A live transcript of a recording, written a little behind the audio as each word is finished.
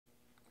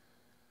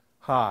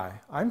Hi,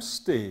 I'm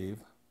Steve.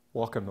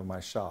 Welcome to my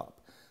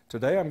shop.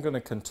 Today I'm going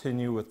to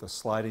continue with the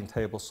sliding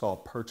table saw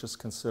purchase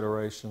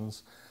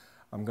considerations.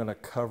 I'm going to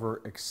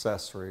cover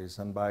accessories,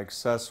 and by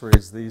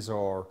accessories these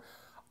are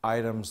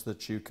items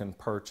that you can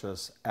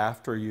purchase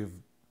after you've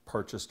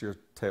purchased your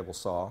table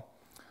saw.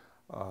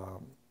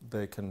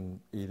 They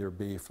can either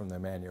be from the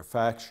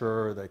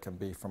manufacturer, they can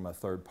be from a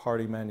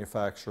third-party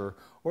manufacturer,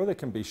 or they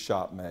can be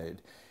shop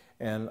made.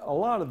 And a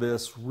lot of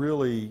this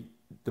really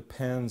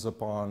depends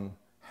upon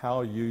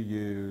how you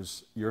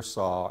use your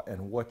saw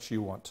and what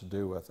you want to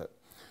do with it.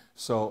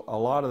 So a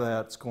lot of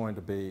that's going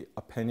to be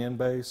opinion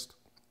based,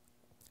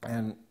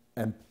 and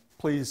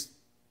please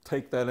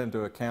take that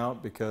into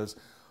account, because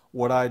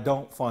what I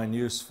don't find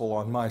useful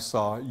on my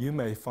saw you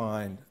may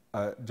find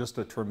just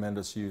a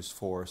tremendous use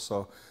for.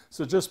 So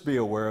just be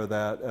aware of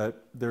that.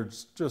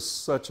 There's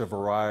just such a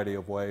variety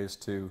of ways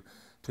to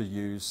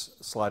use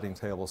sliding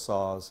table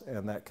saws,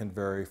 and that can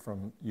vary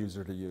from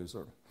user to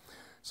user.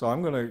 So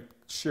I'm going to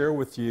share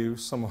with you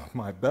some of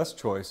my best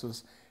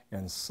choices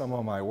and some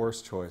of my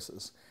worst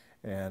choices,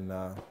 and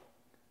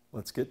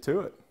let's get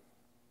to it.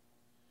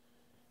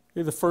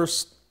 The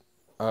first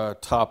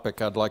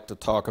topic I'd like to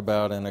talk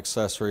about in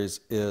accessories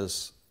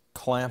is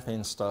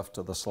clamping stuff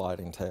to the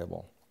sliding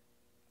table.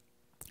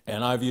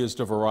 And I've used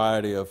a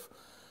variety of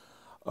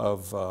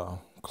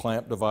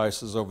clamp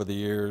devices over the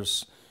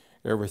years,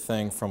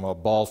 everything from a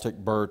Baltic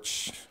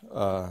birch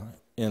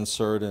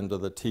insert into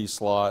the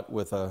T-slot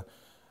with a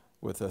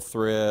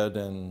thread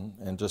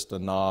and just a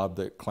knob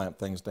that clamped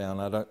things down.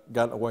 I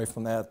got away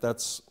from that.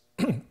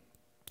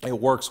 It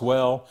works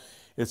well.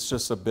 It's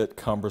just a bit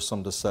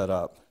cumbersome to set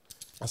up.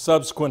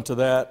 Subsequent to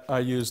that, I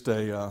used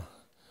a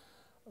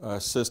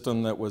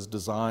system that was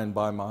designed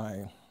by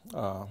my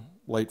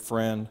late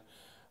friend.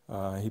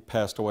 He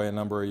passed away a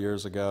number of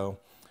years ago,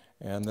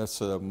 and that's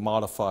a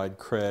modified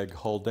Craig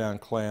hold-down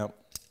clamp.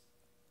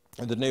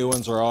 And the new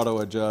ones are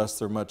auto-adjust.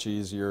 They're much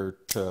easier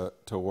to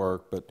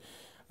work, but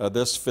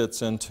this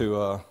fits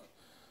into an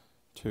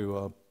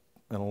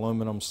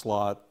aluminum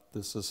slot.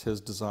 This is his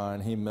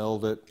design. He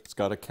milled it. It's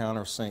got a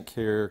countersink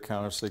here,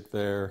 countersink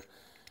there,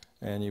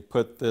 and you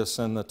put this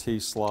in the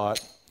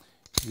T-slot.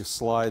 You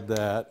slide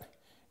that,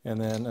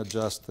 and then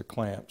adjust the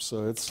clamp.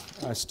 So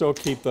I still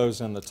keep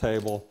those in the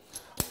table.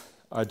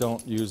 I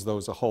don't use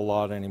those a whole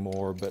lot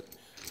anymore, but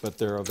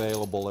they're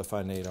available if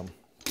I need them.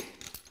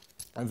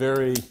 A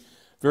very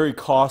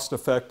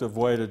cost-effective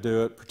way to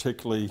do it,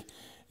 particularly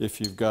if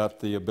you've got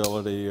the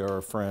ability or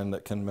a friend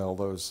that can mill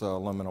those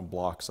aluminum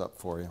blocks up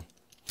for you.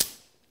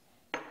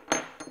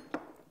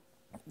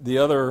 The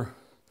other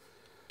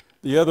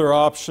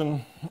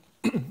option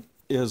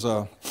is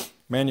a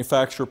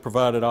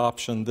manufacturer-provided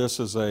option. This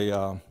is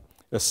a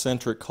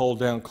eccentric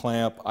hold-down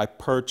clamp. I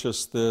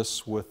purchased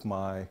this with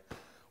my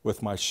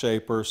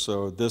shaper,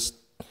 so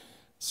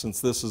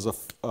since this is a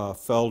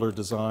Felder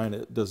design,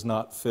 it does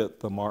not fit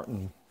the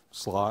Martin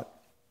slot.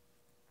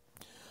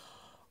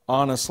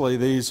 Honestly,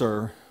 these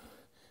are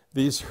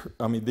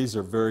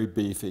very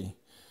beefy,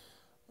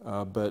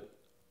 but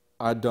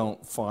I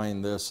don't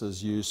find this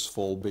as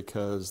useful,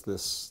 because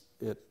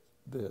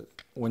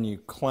when you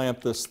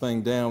clamp this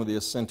thing down with the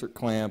eccentric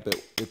clamp,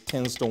 it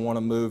tends to want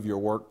to move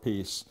your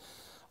workpiece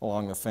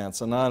along the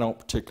fence, and I don't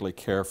particularly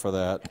care for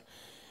that.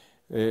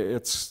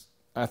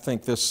 I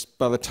think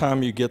by the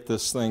time you get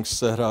this thing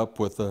set up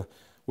with the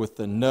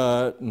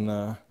nut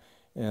and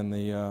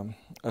the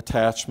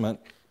attachment,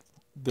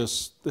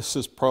 this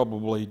is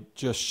probably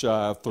just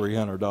shy of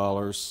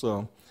 $300.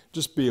 So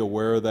just be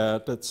aware of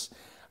that.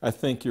 I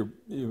think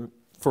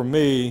for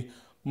me,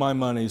 my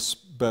money's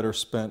better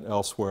spent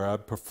elsewhere. I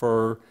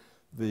prefer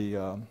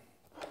the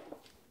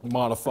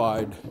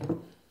modified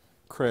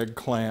Craig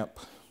clamp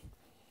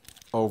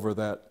over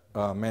that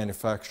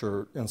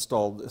manufacturer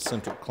installed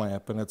eccentric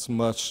clamp, and it's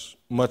much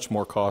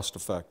more cost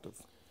effective.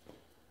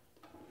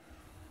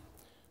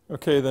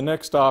 Okay, the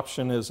next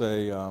option is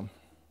an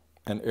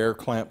air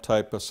clamp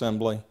type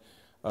assembly.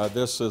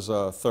 This is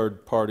a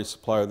third-party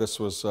supplier. This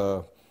was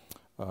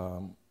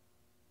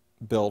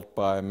built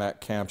by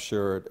Matt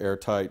Campshire at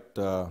Airtight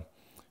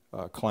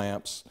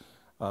Clamps.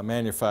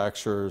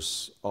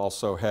 Manufacturers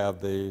also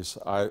have these.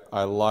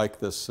 I like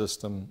this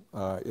system.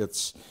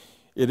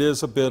 It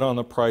is a bit on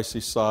the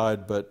pricey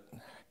side, but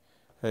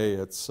hey,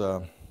 it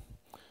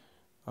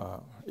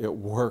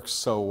works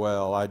so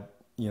well.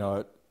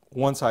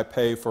 Once I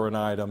pay for an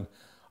item,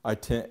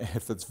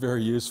 if it's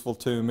very useful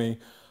to me,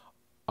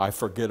 I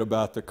forget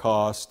about the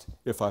cost.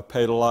 If I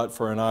paid a lot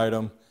for an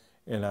item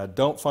and I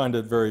don't find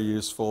it very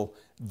useful,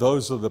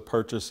 those are the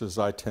purchases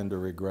I tend to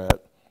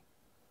regret.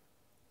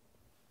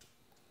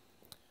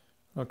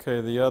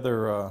 Okay, the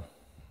other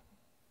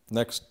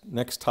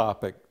next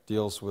topic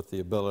deals with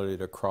the ability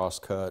to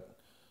cross-cut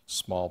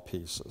small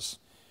pieces.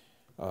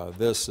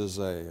 This is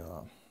a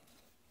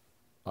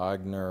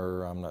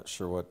Eigner, I'm not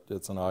sure what,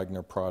 it's an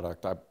Eigner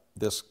product.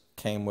 This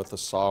came with a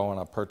saw when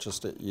I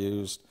purchased it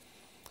used.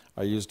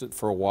 I used it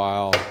for a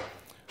while.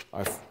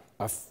 I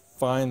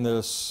find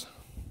it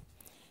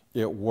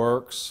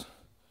works,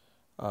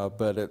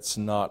 but it's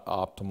not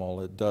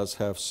optimal. It does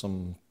have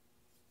some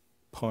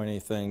pointy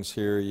things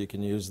here. You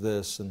can use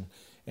this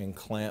and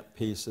clamp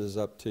pieces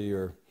up to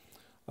your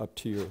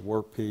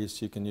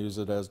workpiece. You can use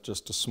it as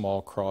just a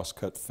small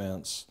cross-cut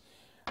fence.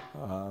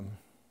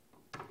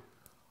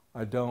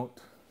 I don't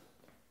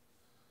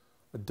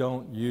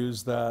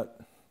use that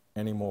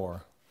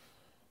anymore.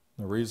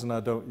 The reason I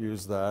don't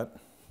use that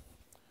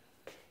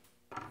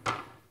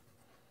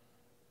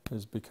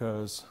is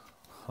because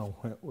I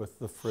went with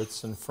the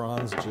Fritz and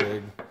Franz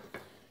jig.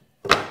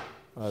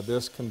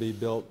 This can be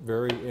built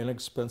very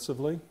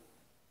inexpensively.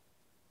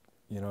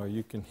 You know,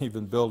 you can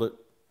even build it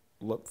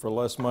for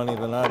less money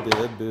than I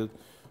did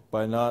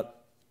by not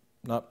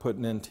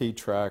putting in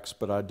T-tracks,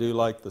 but I do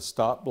like the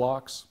stop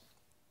blocks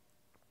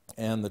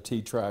and the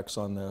T-tracks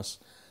on this.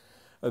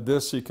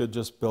 This you could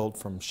just build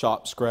from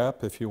shop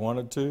scrap if you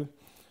wanted to,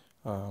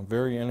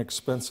 very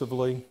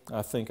inexpensively.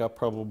 I think I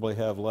probably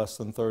have less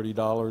than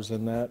 $30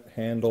 in that,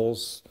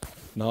 handles,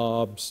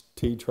 knobs,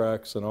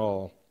 T-tracks and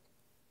all.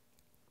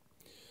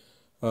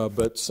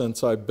 But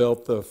since I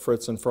built the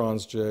Fritz and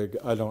Franz jig,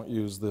 I don't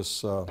use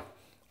this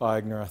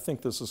Eigner. I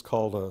think this is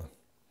called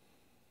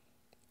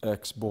a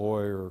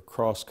X-Boy or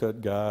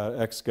Crosscut Guide,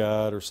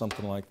 X-Guide or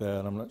something like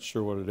that. I'm not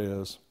sure what it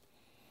is.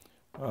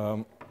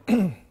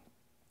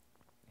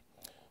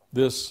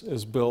 This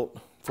is built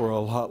for a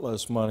lot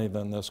less money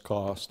than this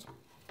cost.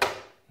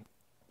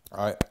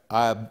 I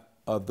have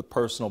the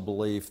personal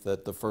belief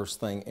that the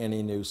first thing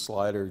any new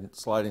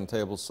sliding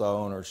table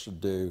saw owner should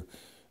do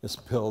is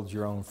build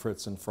your own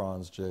Fritz and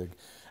Franz jig.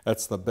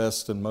 That's the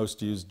best and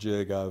most used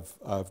jig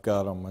I've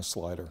got on my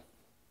slider.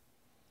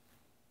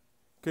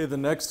 Okay, the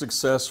next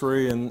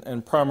accessory,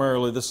 and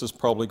primarily this is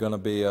probably going to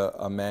be a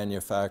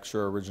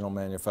original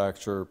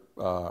manufacturer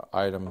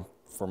item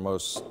for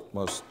most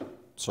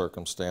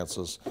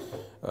circumstances,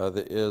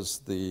 is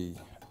the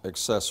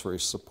accessory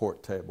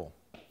support table.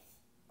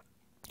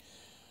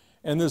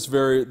 And this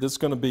is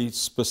going to be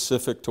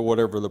specific to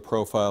whatever the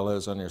profile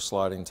is on your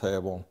sliding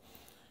table.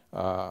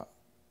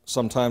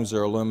 Sometimes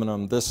they're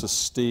aluminum. This is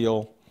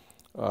steel,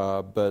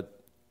 but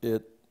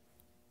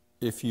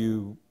if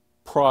you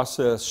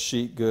process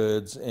sheet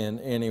goods in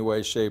any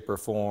way, shape, or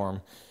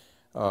form,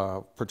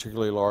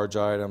 particularly large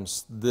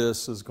items,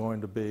 this is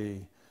going to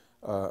be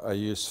a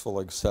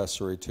useful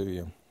accessory to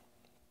you.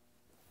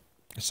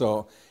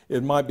 So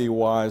it might be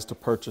wise to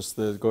purchase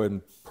this. Go ahead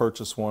and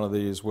purchase one of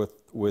these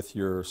with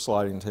your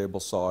sliding table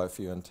saw if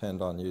you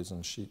intend on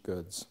using sheet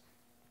goods.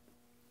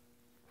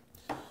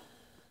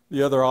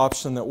 The other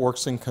option that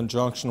works in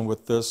conjunction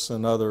with this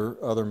and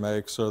other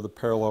makes are the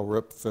parallel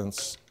rip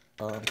fence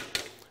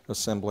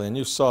assembly. And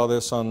you saw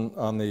this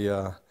on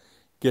the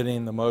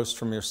Getting the Most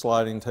from Your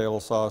Sliding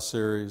Table Saw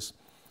series.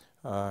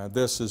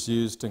 This is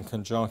used in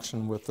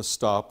conjunction with the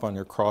stop on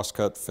your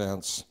crosscut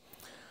fence.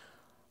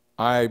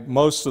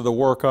 Most of the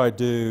work I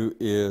do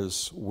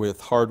is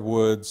with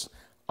hardwoods.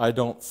 I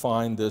don't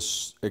find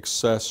this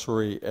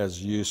accessory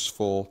as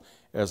useful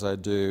as I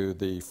do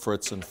the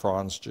Fritz and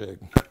Franz jig.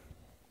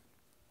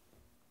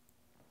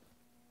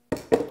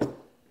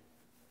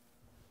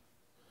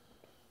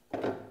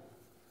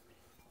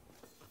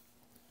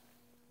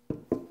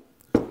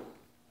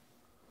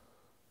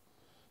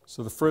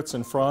 So the Fritz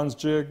and Franz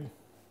jig,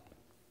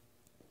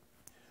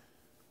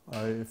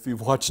 if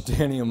you've watched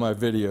any of my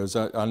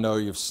videos, I know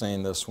you've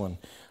seen this one.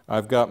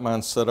 I've got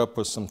mine set up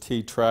with some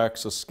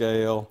T-tracks, a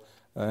scale,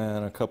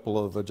 and a couple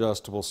of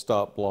adjustable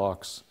stop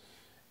blocks.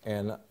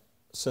 And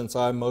since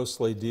I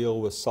mostly deal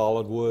with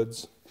solid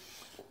woods,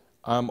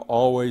 I'm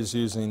always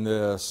using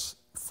this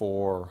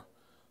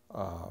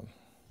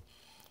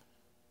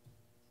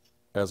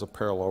as a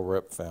parallel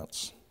rip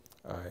fence.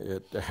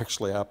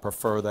 Actually, I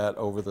prefer that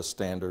over the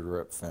standard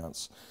rip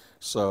fence.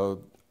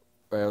 So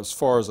as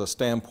far as a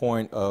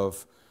standpoint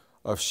of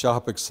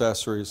shop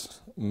accessories,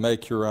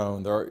 make your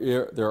own.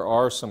 There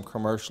are some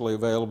commercially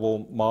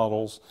available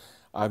models.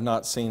 I've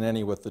not seen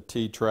any with the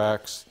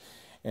T-tracks,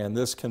 and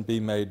this can be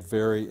made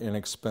very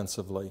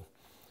inexpensively.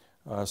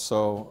 That's,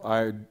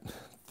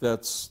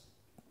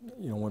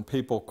 you know, when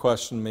people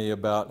question me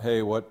about,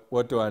 hey,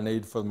 what do I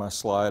need for my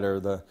slider,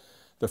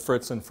 the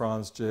Fritz and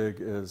Franz jig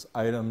is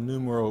item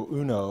numero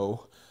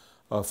uno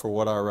for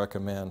what I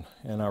recommend,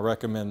 and I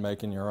recommend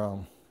making your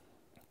own.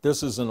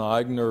 This is an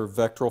Eigner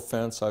vectoral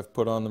fence I've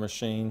put on the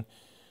machine.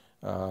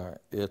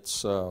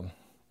 It's a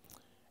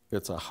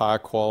high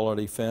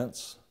quality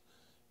fence.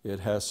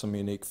 It has some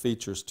unique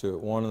features to it.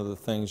 One of the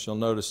things you'll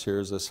notice here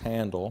is this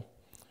handle,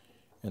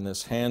 and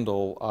this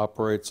handle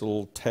operates a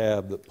little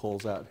tab that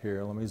pulls out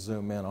here. Let me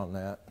zoom in on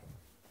that.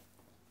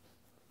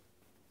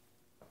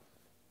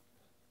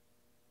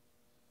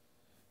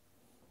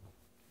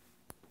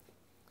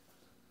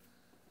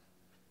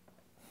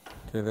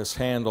 Okay, this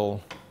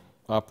handle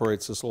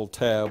operates this little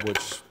tab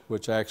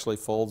which actually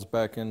folds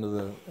back into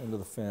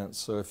the fence.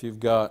 So if you've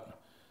got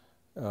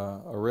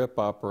a rip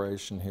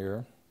operation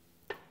here,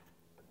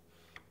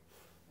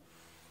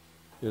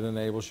 it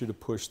enables you to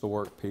push the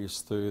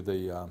workpiece through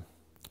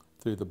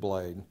the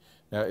blade.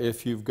 Now,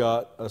 if you've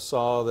got a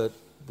saw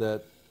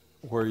that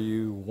where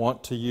you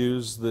want to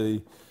use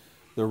the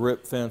the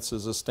rip fence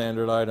is a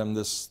standard item.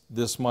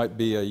 This might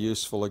be a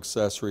useful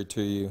accessory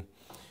to you.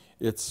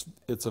 It's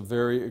a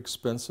very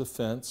expensive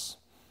fence,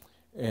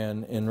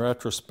 and in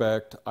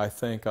retrospect, I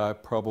think I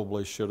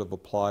probably should have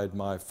applied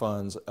my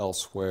funds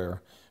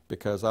elsewhere,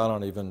 because I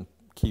don't even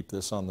keep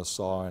this on the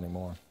saw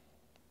anymore.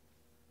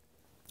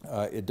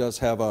 It does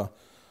have a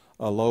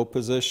low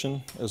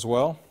position as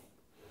well,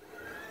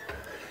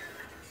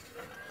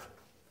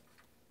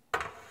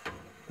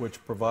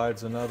 which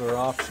provides another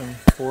option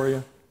for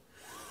you.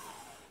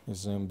 Let me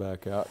zoom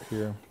back out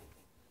here.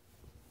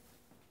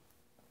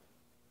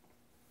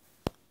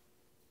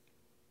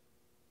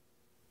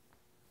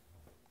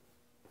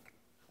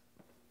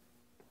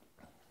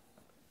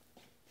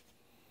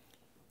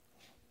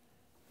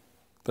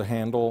 The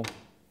handle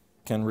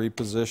can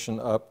reposition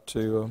up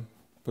to a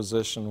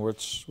position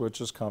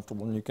which is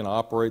comfortable, and you can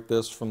operate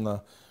this from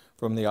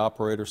the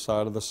operator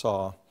side of the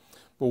saw.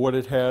 But what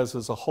it has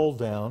is a hold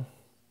down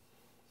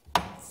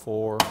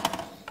for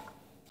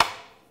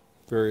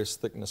various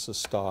thicknesses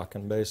stock,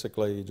 and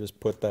basically you just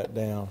put that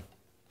down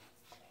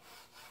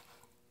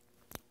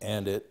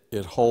and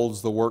it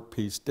holds the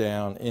workpiece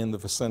down in the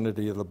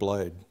vicinity of the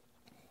blade.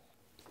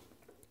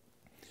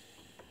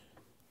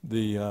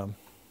 The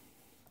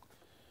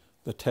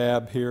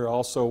tab here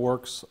also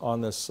works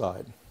on this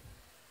side.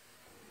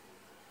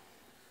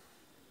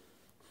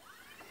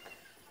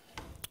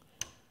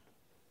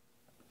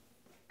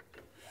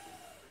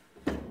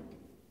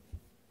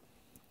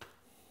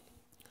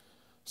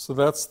 So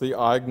that's the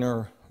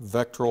Eigner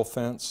vectoral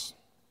fence.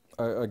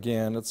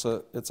 Again, it's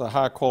a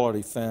high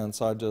quality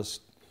fence. I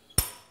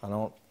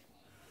don't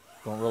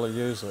really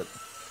use it.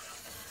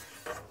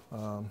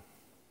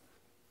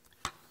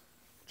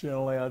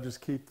 Generally, I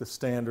just keep the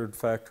standard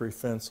factory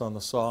fence on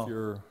the saw. If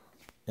you're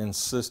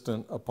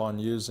insistent upon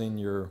using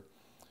your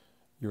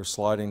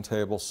sliding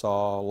table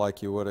saw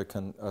like you would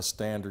a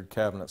standard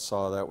cabinet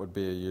saw, that would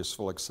be a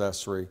useful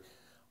accessory.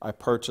 I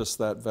purchased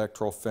that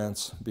vectoral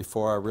fence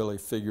before I really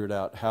figured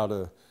out how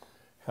to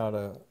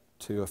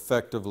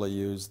effectively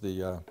use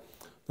the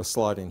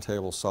sliding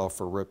table saw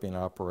for ripping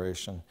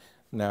operation.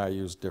 Now I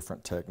use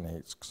different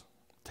techniques.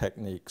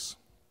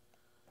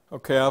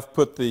 Okay, I've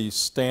put the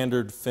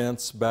standard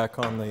fence back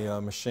on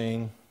the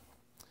machine,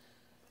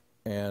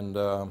 and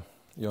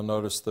you'll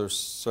notice there's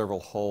several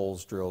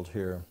holes drilled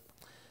here.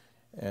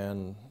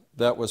 And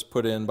that was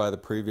put in by the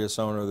previous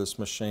owner of this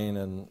machine,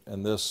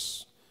 and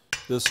this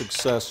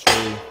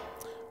accessory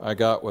I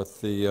got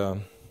with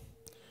the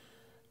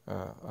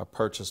I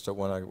purchased it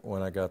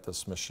when I got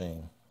this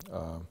machine.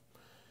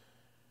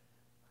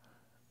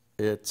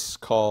 It's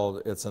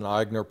an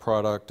Eigner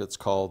product. It's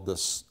called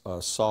this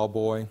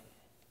Sawboy,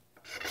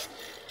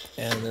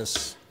 and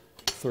this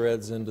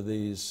threads into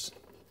these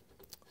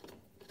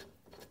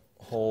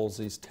holes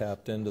he's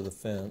tapped into the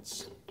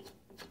fence.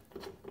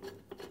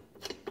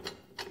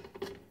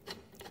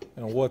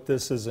 And what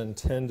this is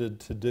intended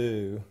to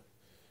do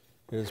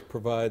is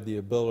provide the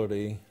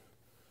ability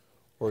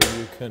where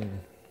you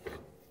can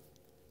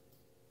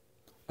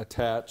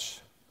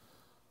attach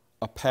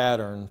a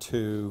pattern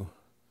to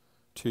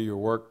your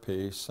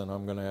workpiece. And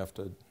I'm going to have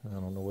to, I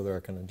don't know whether I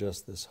can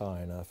adjust this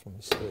high enough, let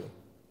me see,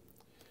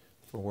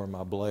 for where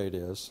my blade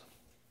is.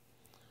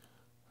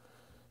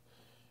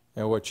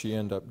 And what you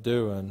end up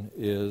doing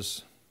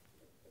is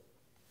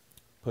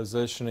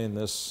positioning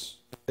this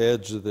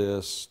edge of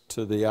this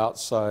to the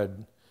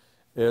outside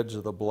edge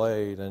of the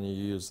blade, and you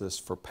use this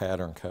for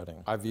pattern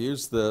cutting. I've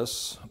used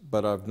this,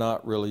 but I've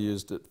not really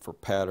used it for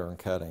pattern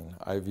cutting.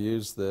 I've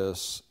used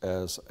this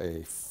as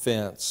a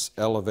fence,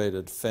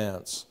 elevated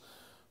fence,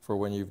 for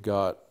when you've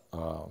got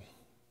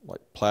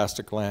like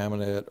plastic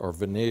laminate or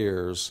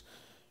veneers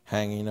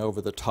hanging over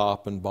the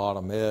top and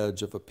bottom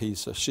edge of a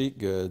piece of sheet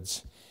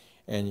goods,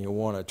 and you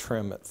want to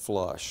trim it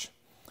flush.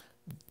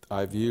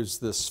 I've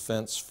used this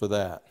fence for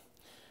that.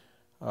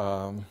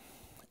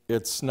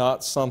 It's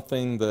not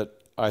something that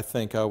I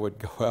think I would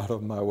go out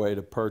of my way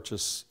to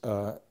purchase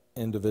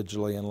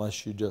individually,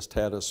 unless you just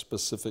had a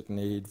specific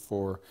need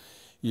for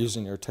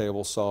using your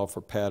table saw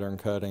for pattern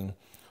cutting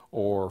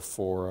or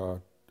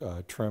for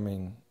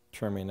trimming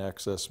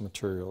excess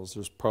materials.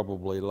 There's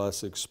probably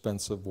less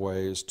expensive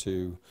ways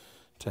to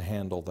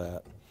handle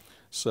that.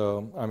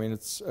 So, I mean,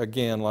 it's,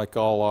 again, like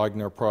all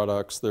Eigner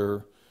products,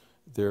 they're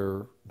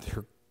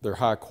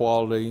high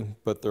quality,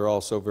 but they're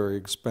also very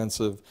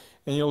expensive,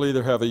 and you'll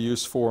either have a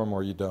use for them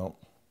or you don't.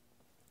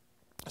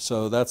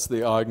 So that's the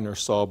Eigner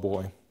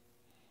Sawboy.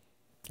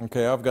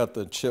 Okay, I've got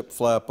the chip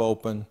flap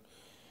open,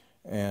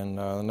 and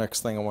the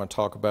next thing I want to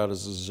talk about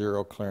is a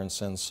zero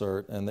clearance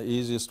insert. And the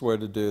easiest way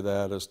to do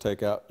that is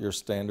take out your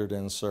standard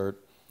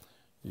insert,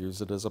 use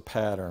it as a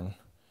pattern,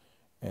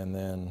 and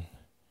then,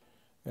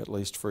 at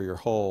least for your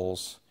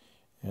holes,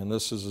 and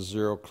this is a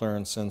zero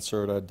clearance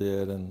insert I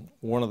did. And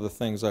one of the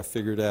things I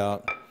figured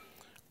out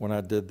when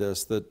I did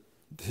this, that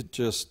it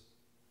just,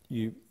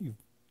 you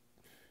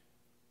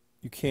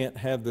can't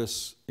have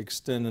this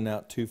extending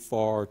out too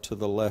far to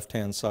the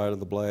left-hand side of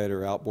the blade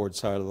or outboard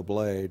side of the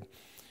blade,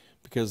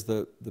 because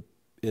it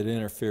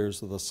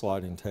interferes with the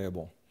sliding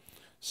table.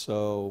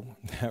 So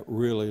that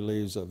really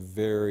leaves a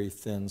very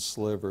thin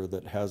sliver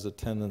that has a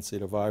tendency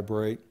to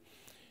vibrate.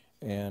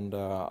 And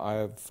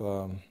I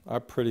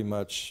pretty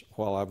much,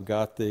 while I've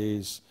got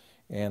these,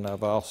 and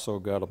I've also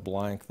got a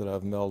blank that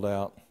I've milled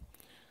out,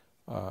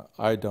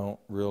 I don't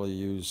really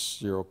use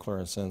zero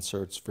clearance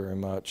inserts very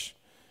much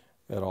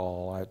at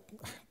all. I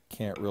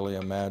can't really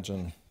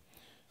imagine,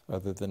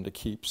 other than to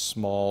keep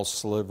small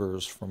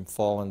slivers from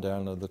falling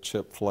down to the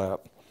chip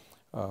flap,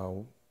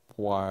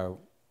 why.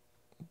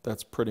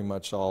 That's pretty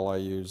much all I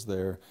use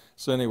there.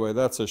 So anyway,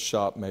 that's a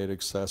shop-made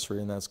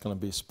accessory, and that's going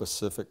to be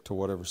specific to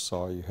whatever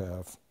saw you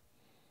have.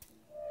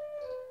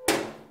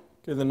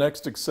 Okay, the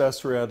next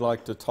accessory I'd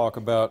like to talk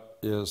about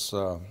is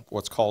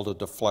what's called a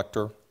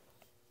deflector.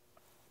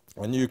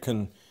 And you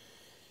can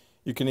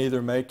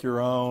either make your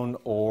own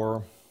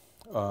or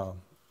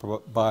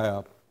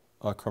buy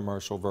a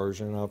commercial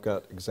version. I've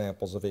got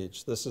examples of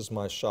each. This is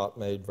my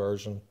shop-made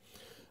version.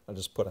 I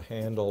just put a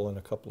handle and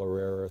a couple of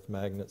rare earth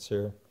magnets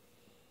here.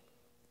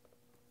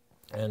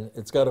 And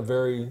it's got a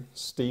very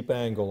steep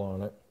angle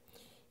on it,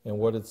 and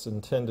what its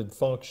intended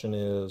function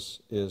is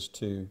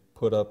to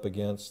put up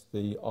against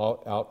the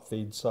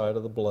outfeed side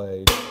of the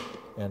blade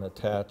and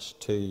attach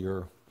to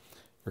your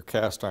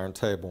cast iron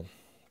table.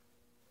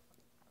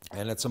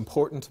 And it's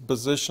important to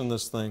position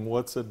this thing.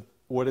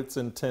 What it's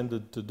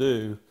intended to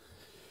do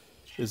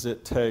is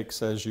it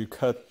takes, as you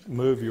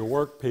move your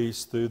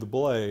workpiece through the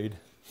blade,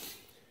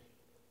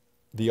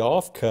 the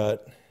offcut,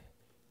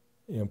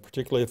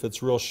 particularly if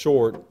it's real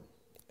short,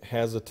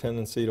 has a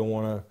tendency to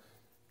want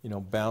to,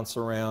 bounce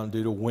around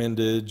due to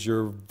windage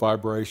or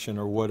vibration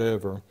or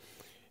whatever,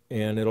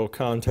 and it'll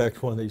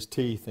contact one of these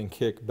teeth and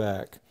kick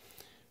back.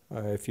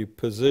 If you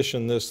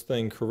position this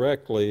thing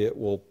correctly, it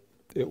will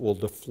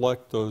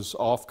deflect those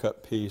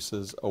offcut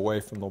pieces away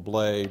from the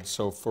blade,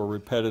 so for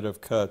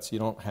repetitive cuts you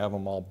don't have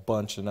them all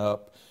bunching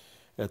up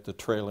at the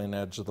trailing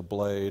edge of the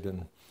blade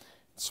and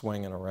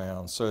swinging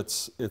around. So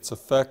it's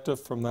effective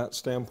from that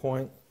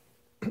standpoint.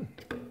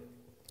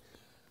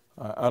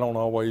 I don't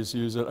always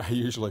use it. I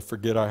usually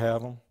forget I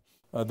have them.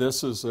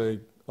 This is a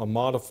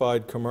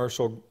modified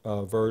commercial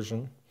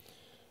version.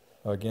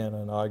 Again,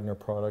 an Eigner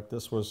product.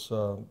 This was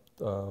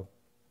by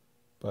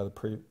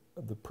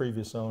the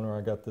previous owner.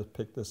 I got to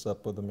pick this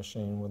up with the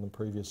machine with the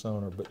previous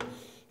owner. But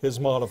his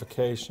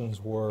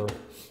modifications were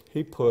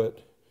he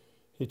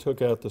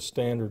took out the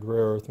standard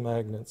rare earth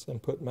magnets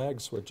and put mag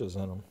switches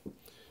in them,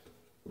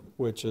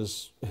 which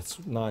it's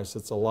nice.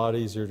 It's a lot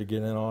easier to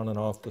get in on and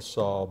off the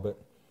saw, but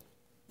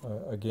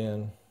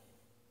again,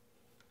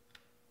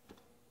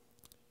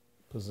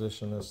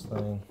 position this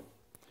thing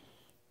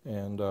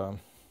and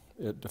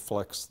it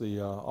deflects the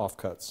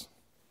offcuts.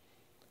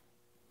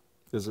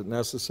 Is it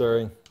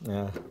necessary?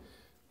 Yeah,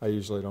 I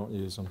usually don't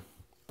use them,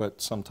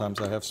 but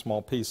sometimes I have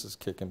small pieces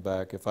kicking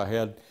back. If I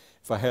had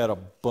a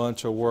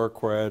bunch of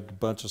work where I had a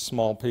bunch of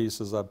small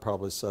pieces, I'd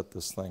probably set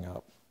this thing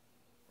up.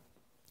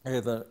 Okay,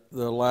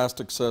 the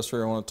last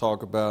accessory I want to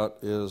talk about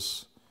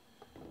is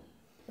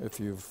if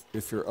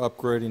you're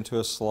upgrading to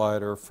a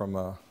slider from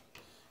a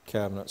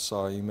cabinet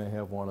saw, you may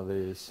have one of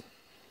these.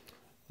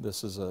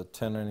 This is a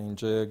tenoning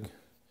jig.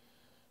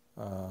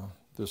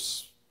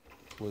 This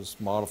was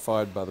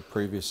modified by the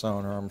previous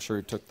owner. I'm sure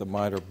he took the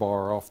miter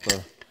bar off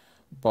the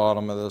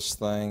bottom of this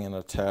thing and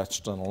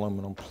attached an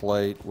aluminum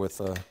plate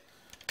with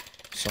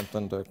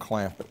something to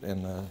clamp it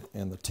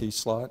in the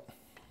T-slot.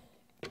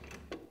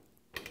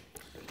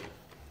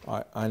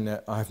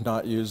 I've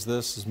not used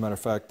this. As a matter of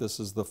fact, this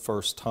is the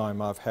first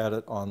time I've had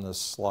it on this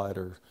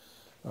slider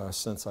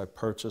since I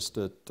purchased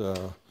it.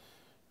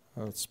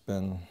 It's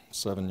been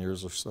 7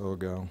 years or so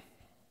ago.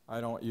 I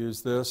don't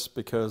use this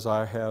because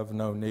I have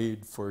no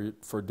need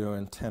for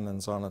doing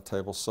tenons on a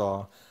table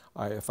saw.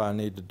 If I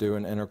need to do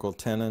an integral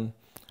tenon,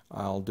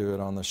 I'll do it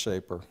on the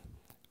shaper.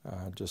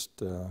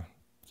 Just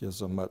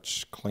gives a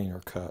much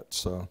cleaner cut.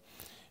 So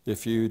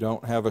if you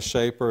don't have a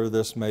shaper,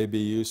 this may be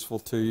useful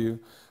to you.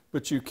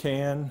 But you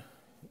can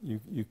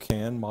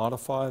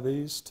modify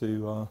these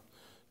to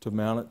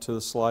mount it to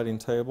the sliding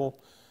table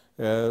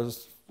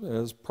as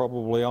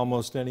probably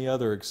almost any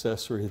other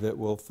accessory that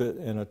will fit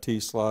in a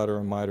T-slot or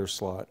a miter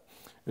slot.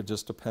 It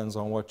just depends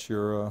on what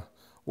your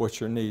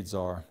needs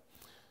are.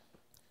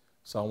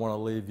 So I want to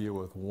leave you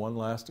with one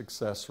last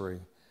accessory.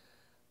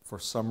 For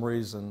some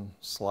reason,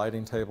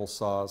 sliding table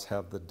saws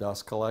have the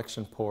dust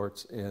collection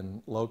ports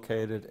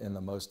located in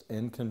the most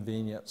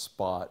inconvenient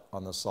spot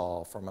on the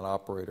saw from an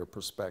operator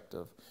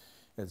perspective.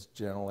 It's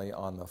generally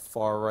on the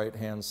far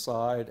right-hand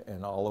side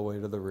and all the way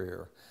to the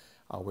rear.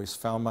 I always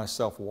found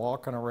myself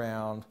walking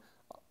around,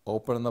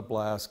 opening the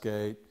blast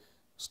gate,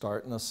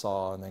 starting the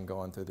saw, and then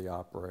going through the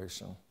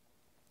operation.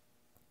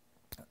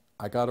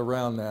 I got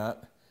around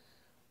that.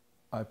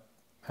 I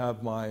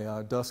have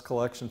my dust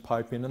collection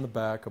piping in the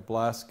back, a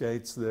blast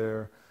gates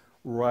there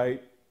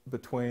right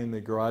between the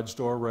garage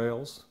door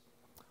rails.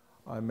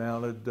 I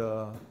mounted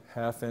a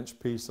half-inch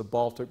piece of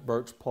Baltic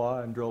birch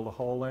ply and drilled a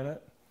hole in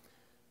it.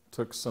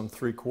 Took some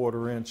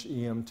 3/4 inch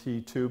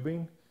EMT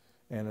tubing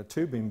and a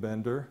tubing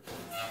bender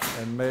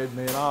and made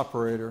me an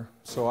operator,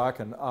 so I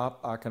can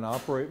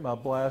operate my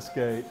blast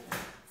gate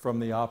from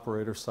the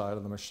operator side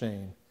of the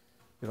machine.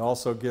 It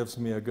also gives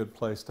me a good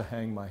place to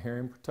hang my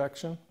hearing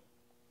protection.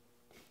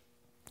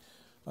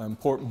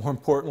 More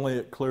importantly,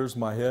 it clears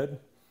my head.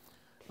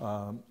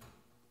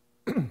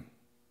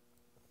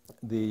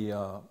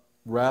 The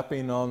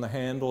wrapping on the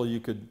handle, you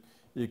could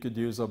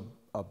use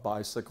a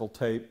bicycle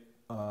tape,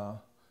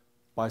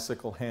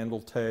 bicycle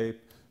handle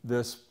tape.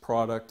 This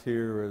product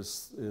here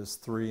is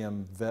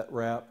 3M Vet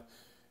Wrap.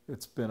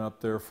 It's been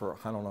up there for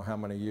I don't know how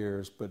many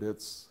years, but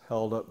it's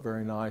held up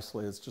very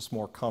nicely. It's just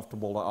more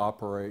comfortable to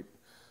operate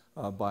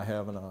by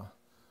having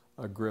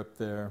a grip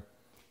there.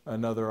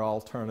 Another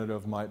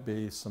alternative might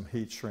be some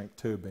heat shrink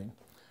tubing.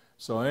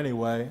 So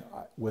anyway,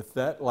 with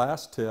that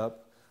last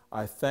tip,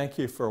 I thank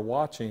you for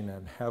watching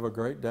and have a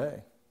great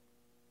day.